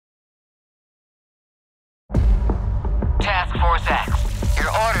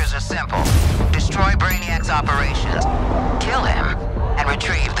simple. Destroy Brainiac's operations, kill him, and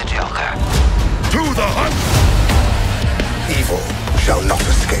retrieve the Joker. To the hunt! Evil shall not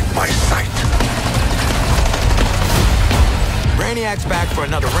escape my sight. Brainiac's back for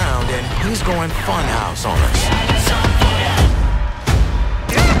another round, and he's going Funhouse on us.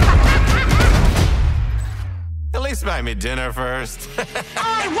 At least buy me dinner first.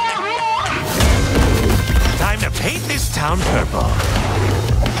 I want more! Time to paint this town purple.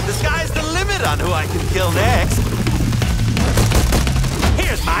 The sky's the limit on who I can kill next.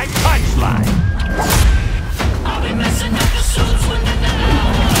 Here's my punchline. I'll be messing up the suits when they're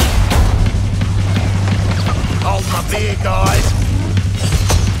down. Hold my beer, guys.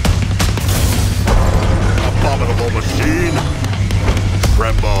 Abominable machine.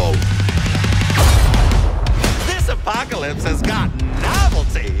 Tremble. This apocalypse has got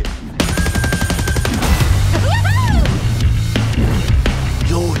novelty.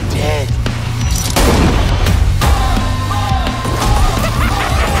 You're dead.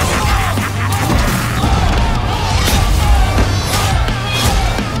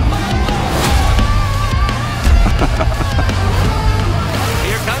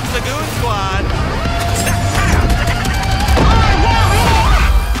 Here comes the Goon Squad.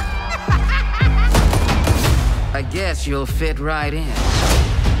 I guess you'll fit right in.